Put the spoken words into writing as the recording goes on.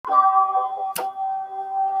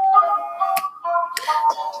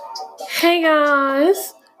Hey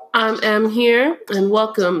guys, I'm Em here, and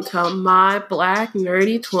welcome to my Black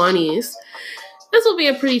Nerdy 20s. This will be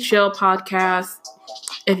a pretty chill podcast.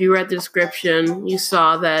 If you read the description, you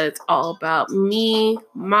saw that it's all about me,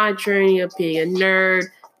 my journey of being a nerd,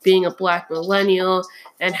 being a Black millennial,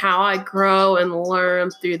 and how I grow and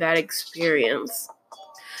learn through that experience.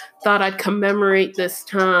 Thought I'd commemorate this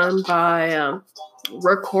time by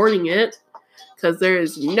recording it, because there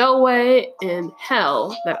is no way in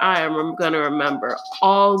hell that I am going to remember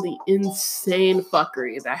all the insane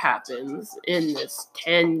fuckery that happens in this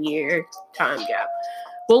 10-year time gap.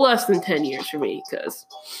 Well, less than 10 years for me, because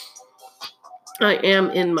I am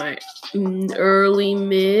in my early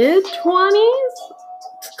mid-20s.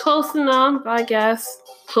 Close enough, I guess.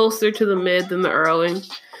 Closer to the mid than the early.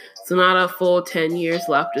 So not a full 10 years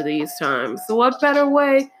left of these times. So what better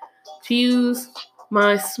way to use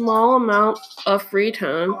my small amount of free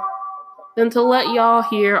time than to let y'all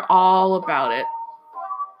hear all about it.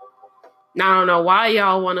 Now, I don't know why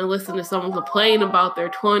y'all want to listen to someone complain about their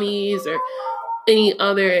 20s or any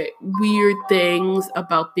other weird things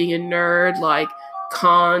about being a nerd, like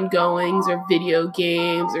con goings or video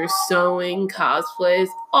games or sewing, cosplays.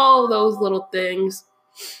 All those little things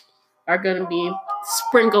are going to be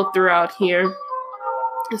sprinkled throughout here.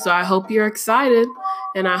 So I hope you're excited,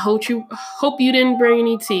 and I hope you didn't bring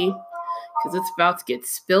any tea, because it's about to get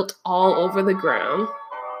spilt all over the ground.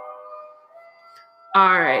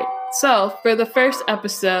 Alright, so for the first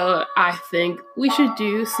episode, I think we should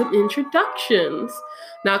do some introductions.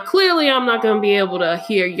 Now, clearly I'm not going to be able to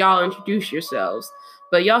hear y'all introduce yourselves,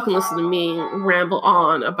 but y'all can listen to me ramble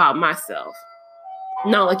on about myself.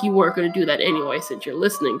 Not like you weren't going to do that anyway, since you're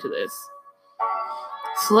listening to this.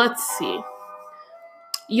 So let's see.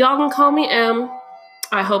 Y'all can call me Em.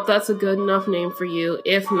 I hope that's a good enough name for you.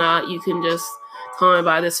 If not, you can just call me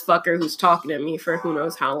by this fucker who's talking to me for who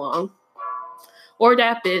knows how long. Or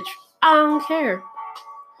that bitch. I don't care.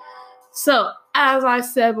 So, as I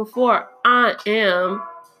said before, I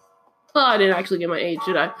didn't actually get my age,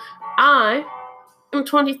 did I? I am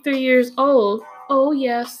 23 years old. Oh,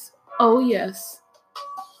 yes. Oh, yes.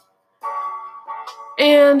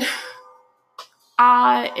 And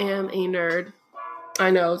I am a nerd. I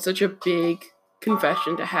know, it's such a big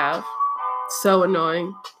confession to have. So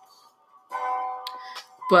annoying.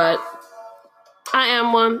 But I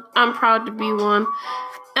am one. I'm proud to be one.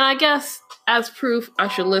 And I guess, as proof, I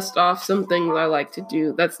should list off some things I like to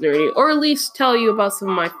do that's nerdy. Or at least tell you about some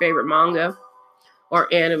of my favorite manga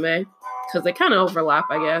or anime. Because they kind of overlap,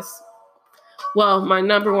 I guess. Well, my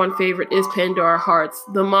number one favorite is Pandora Hearts.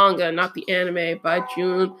 The manga, not the anime, by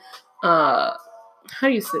Jun. How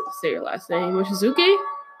do you say your last name? Mochizuki?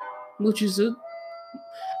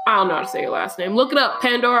 I don't know how to say your last name. Look it up,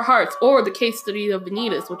 Pandora Hearts, or The Case Study of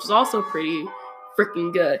Vanitas, which is also pretty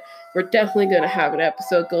freaking good. We're definitely going to have an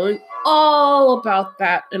episode going all about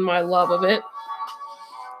that and my love of it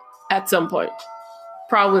at some point.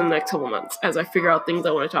 Probably in the next couple months, as I figure out things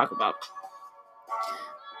I want to talk about.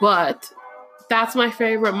 But that's my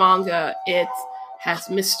favorite manga. It has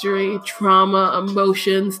mystery, drama,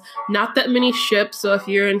 emotions, not that many ships, so if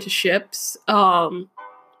you're into ships,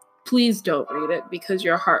 please don't read it, because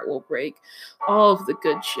your heart will break. All of the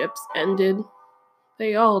good ships ended.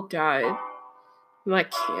 They all died. And I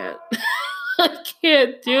can't. I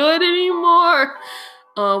can't do it anymore.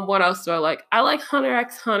 What else do I like? I like Hunter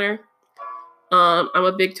x Hunter. I'm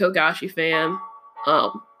a big Togashi fan.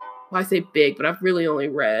 Well, I say big, but I've really only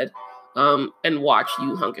read and watched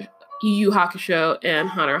Yu Yu Hakusho and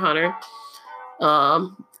Hunter x Hunter.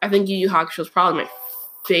 I think Yu Yu Hakusho is probably my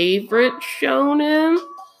favorite shonen,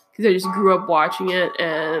 because I just grew up watching it,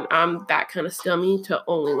 and I'm that kind of scummy to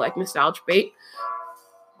only like nostalgia bait.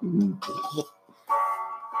 And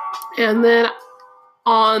then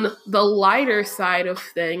on the lighter side of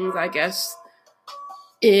things, I guess,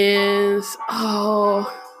 is,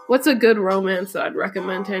 what's a good romance that I'd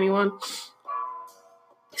recommend to anyone?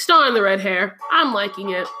 Star and the Red Hair. I'm liking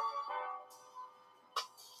it.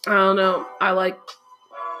 I don't know.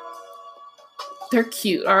 They're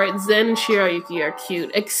cute, alright? Zen and Shirayuki are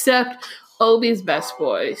cute, except Obi's best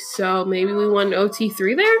boy. So maybe we want an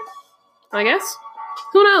OT3 there? I guess?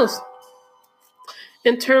 Who knows?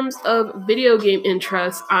 In terms of video game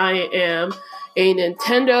interests, I am a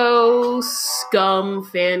Nintendo scum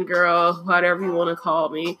fangirl, whatever you want to call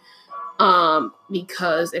me.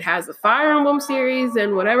 Because it has the Fire Emblem series,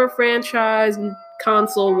 and whatever franchise,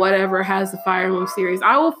 console, whatever has the Fire Emblem series,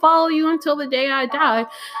 I will follow you until the day I die,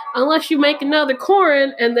 unless you make another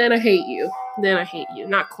Corrin, and then I hate you.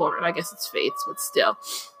 Not Corrin, I guess it's Fates, but still.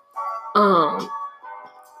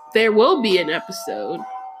 There will be an episode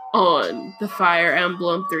on the Fire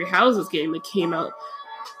Emblem Three Houses game that came out.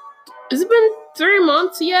 Has it been 3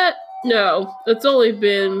 months yet? No, it's only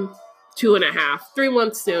been 2.5. 3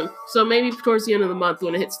 months soon. So maybe towards the end of the month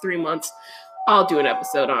when it hits 3 months, I'll do an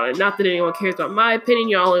episode on it. Not that anyone cares about my opinion.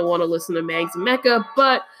 Y'all only want to listen to Mags and Mecha,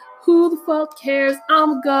 but who the fuck cares?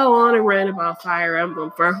 I'm gonna go on and rant about Fire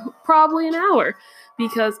Emblem for probably an hour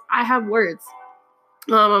because I have words.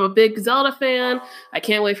 I'm a big Zelda fan. I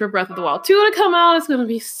can't wait for Breath of the Wild 2 to come out. It's gonna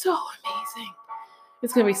be so amazing.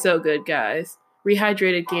 It's gonna be so good, guys.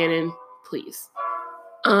 Rehydrated Ganon, please.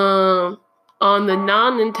 On the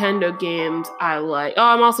non-Nintendo games, I like... Oh,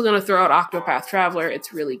 I'm also gonna throw out Octopath Traveler.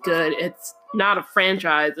 It's really good. It's not a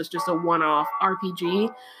franchise. It's just a one-off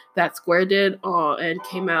RPG that Square did and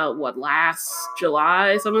came out, last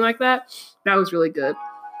July? Something like that. That was really good.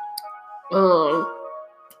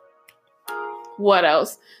 What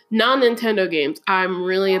else? Non-Nintendo games. I'm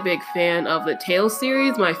really a big fan of the Tales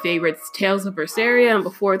series. My favorite's Tales of Berseria, and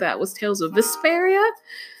before that was Tales of Vesperia.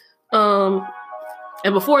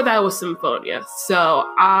 And before that was Symphonia.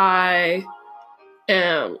 So I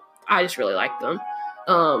just really like them.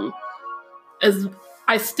 As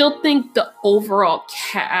I still think the overall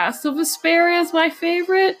cast of Vesperia is my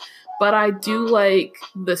favorite, but I do like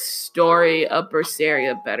the story of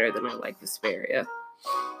Berseria better than I like Vesperia.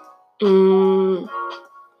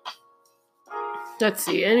 Let's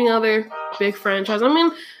see, any other big franchise? I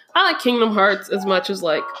mean, I like Kingdom Hearts as much as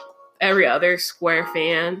like every other Square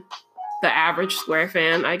fan, the average Square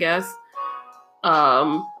fan, I guess.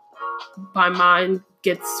 My mind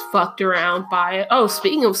gets fucked around by it. Oh,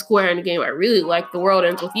 speaking of Square in the game I really like, The World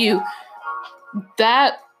Ends With You.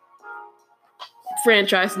 That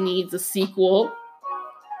franchise needs a sequel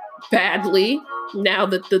badly. Now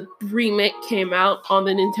that the remake came out on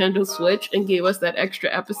the Nintendo Switch and gave us that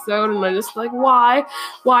extra episode, and I'm just like, why?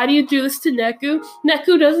 Why do you do this to Neku?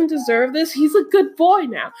 Neku doesn't deserve this. He's a good boy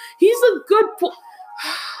now. He's a good boy.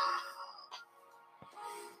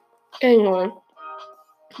 Anyway,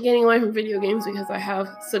 getting away from video games because I have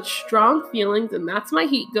such strong feelings, and that's my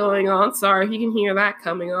heat going on. Sorry if you can hear that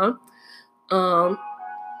coming on.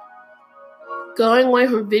 Going away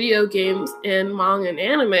from video games and manga and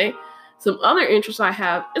anime, some other interests I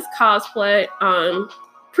have is cosplay. I'm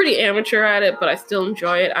pretty amateur at it, but I still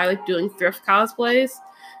enjoy it. I like doing thrift cosplays,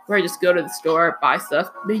 where I just go to the store, buy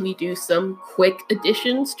stuff, maybe do some quick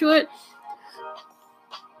additions to it,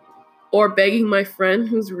 or begging my friend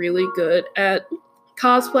who's really good at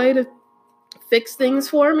cosplay to fix things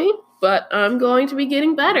for me. But I'm going to be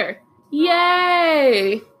getting better.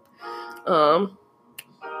 Yay!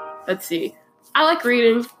 Let's see. I like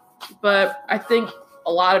reading, but I think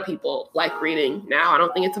a lot of people like reading now. I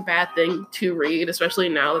don't think it's a bad thing to read, especially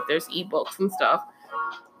now that there's ebooks and stuff.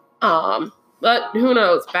 But who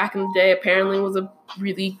knows? Back in the day, apparently it was a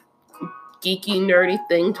really geeky, nerdy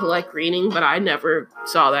thing to like reading, but I never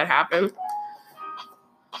saw that happen.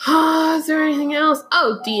 Is there anything else?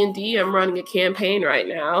 Oh, D&D. I'm running a campaign right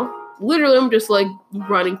now. Literally, I'm just like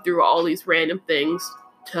running through all these random things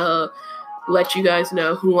to let you guys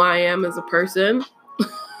know who I am as a person.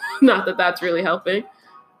 Not that that's really helping.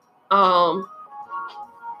 I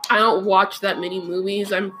don't watch that many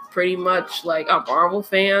movies. I'm pretty much like a Marvel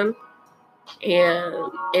fan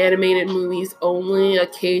and animated movies only.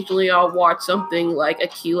 Occasionally I'll watch something like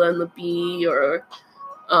Akilah and the Bee or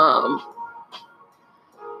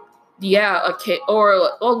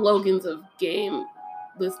or Logan's a game.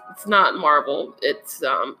 It's not Marvel, it's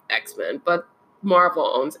X-Men, but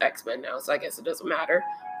Marvel owns X-Men now, so I guess it doesn't matter.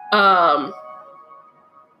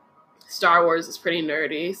 Star Wars is pretty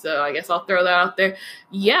nerdy, so I guess I'll throw that out there.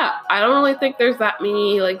 Yeah, I don't really think there's that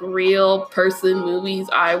many like real person movies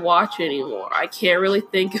I watch anymore. I can't really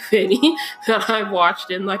think of any that I've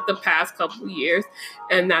watched in like the past couple years,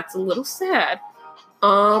 and that's a little sad.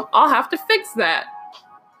 I'll have to fix that.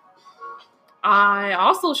 I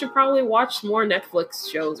also should probably watch more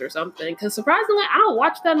Netflix shows or something, because surprisingly, I don't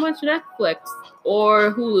watch that much Netflix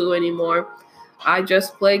or Hulu anymore. I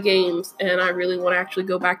just play games, and I really want to actually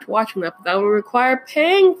go back to watching that, but that would require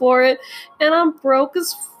paying for it, and I'm broke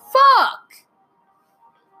as fuck!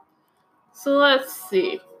 So let's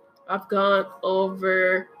see. I've gone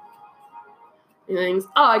over things.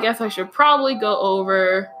 Oh, I guess I should probably go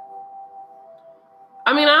over...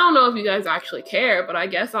 I mean, I don't know if you guys actually care, but I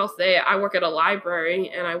guess I'll say I work at a library,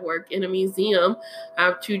 and I work in a museum. I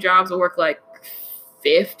have 2 jobs. I work like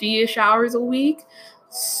 50-ish hours a week.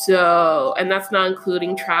 So, and that's not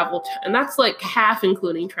including travel, and that's like half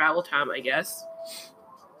including travel time, I guess.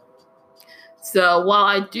 So while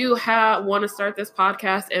I do want to start this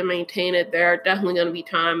podcast and maintain it, there are definitely going to be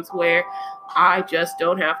times where I just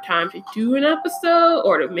don't have time to do an episode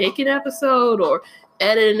or to make an episode or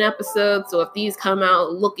edit an episode. So if these come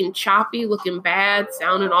out looking choppy, looking bad,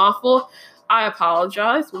 sounding awful, I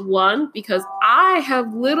apologize. One, because I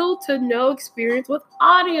have little to no experience with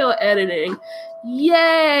audio editing.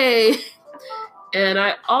 Yay! And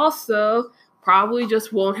I also probably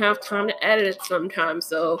just won't have time to edit it sometimes.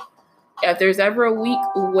 So if there's ever a week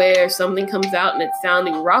where something comes out and it's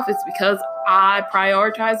sounding rough, it's because I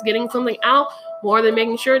prioritize getting something out more than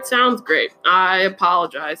making sure it sounds great. I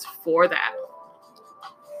apologize for that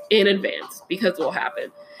in advance because it will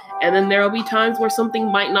happen. And then there will be times where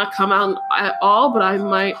something might not come out at all, but I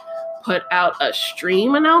might put out a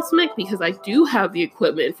stream announcement because I do have the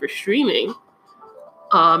equipment for streaming.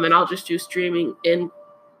 And I'll just do streaming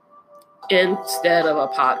instead of a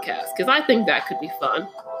podcast because I think that could be fun.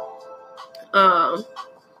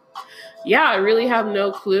 Yeah, I really have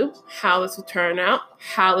no clue how this will turn out,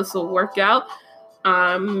 how this will work out.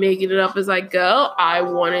 I'm making it up as I go. I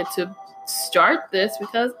wanted to start this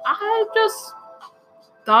because I just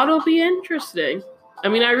thought it would be interesting. I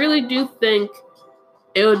mean, I really do think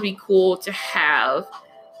it would be cool to have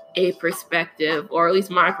a perspective, or at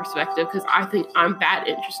least my perspective, because I think I'm that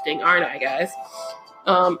interesting, aren't I, guys?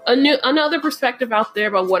 Another perspective out there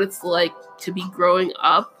about what it's like to be growing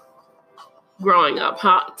up,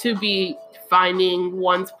 to be finding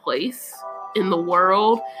one's place in the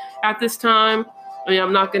world at this time. I mean,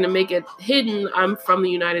 I'm not going to make it hidden. I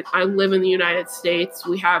live in the United States.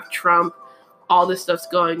 We have Trump. All this stuff's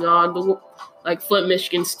going on. Flint,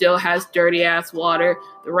 Michigan still has dirty ass water.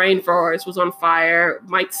 The rainforest was on fire.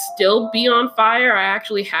 Might still be on fire. I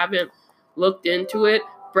actually haven't looked into it.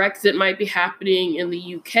 Brexit might be happening in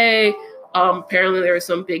the UK. Apparently there was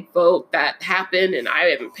some big vote that happened, and I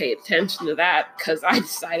haven't paid attention to that because I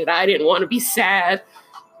decided I didn't want to be sad.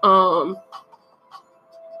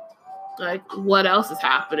 What else is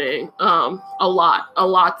happening? A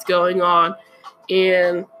lot's going on.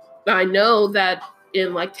 And I know that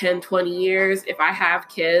in 10, 20 years, if I have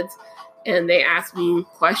kids and they ask me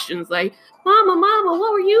questions like, Mama,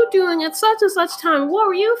 what were you doing at such and such time? What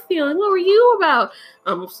were you feeling? What were you about?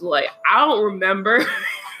 I'm just like, I don't remember.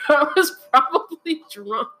 I was probably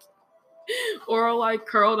drunk or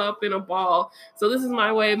curled up in a ball. So this is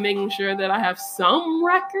my way of making sure that I have some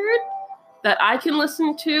record that I can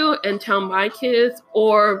listen to and tell my kids,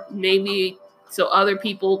 or maybe so other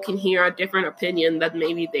people can hear a different opinion that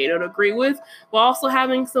maybe they don't agree with, while also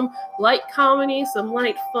having some light comedy, some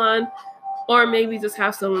light fun, or maybe just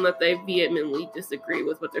have someone that they vehemently disagree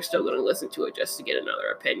with, but they're still going to listen to it just to get another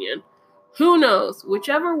opinion. Who knows?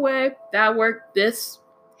 Whichever way that works, this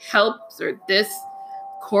helps or this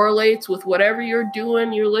correlates with whatever you're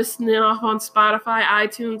doing, you're listening off on Spotify,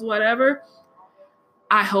 iTunes, whatever.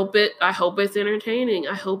 I hope it's entertaining.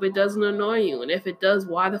 I hope it doesn't annoy you. And if it does,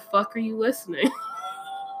 why the fuck are you listening?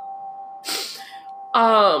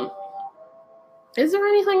 Is there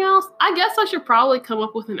anything else? I guess I should probably come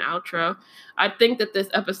up with an outro. I think that this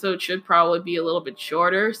episode should probably be a little bit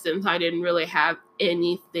shorter since I didn't really have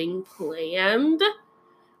anything planned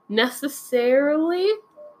necessarily.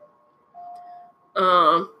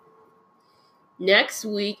 Next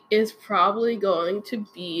week is probably going to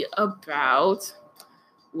be about,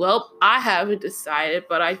 well, I haven't decided,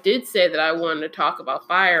 but I did say that I wanted to talk about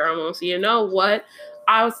Fire Emblem. So you know what?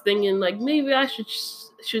 I was thinking maybe I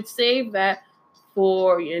should save that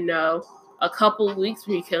for, a couple weeks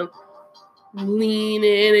where you can lean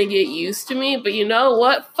in and get used to me. But you know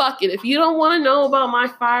what? Fuck it. If you don't want to know about my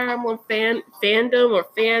Fire Emblem fandom or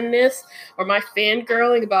fanness or my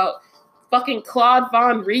fangirling about fucking Claude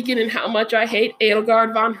Von Regan and how much I hate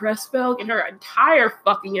Edelgard von Hresvelg and her entire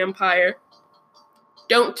fucking empire,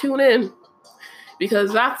 don't tune in,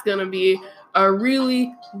 because that's going to be a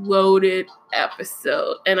really loaded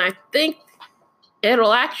episode. And I think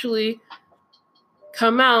it'll actually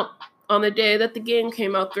come out on the day that the game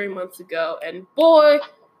came out 3 months ago. And boy,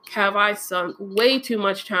 have I sunk way too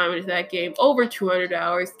much time into that game. Over 200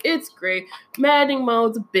 hours. It's great. Maddening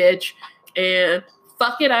mode's a bitch. And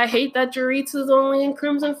fuck it, I hate that Jaritza's only in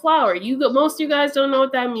Crimson Flower. Most of you guys don't know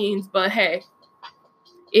what that means, but hey,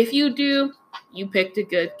 if you do, you picked a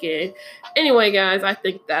good game. Anyway, guys, I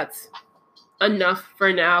think that's enough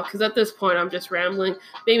for now, because at this point I'm just rambling.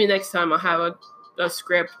 Maybe next time I'll have a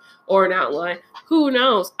script or an outline. Who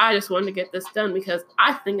knows? I just wanted to get this done because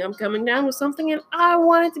I think I'm coming down with something and I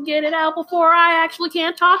wanted to get it out before I actually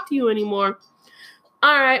can't talk to you anymore.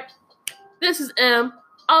 Alright, this is M.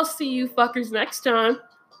 I'll see you fuckers next time.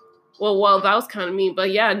 Well, that was kind of mean,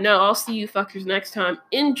 but yeah, no, I'll see you fuckers next time.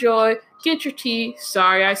 Enjoy. Get your tea.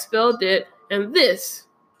 Sorry I spilled it. And this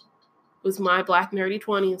was my Black Nerdy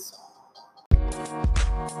 20s.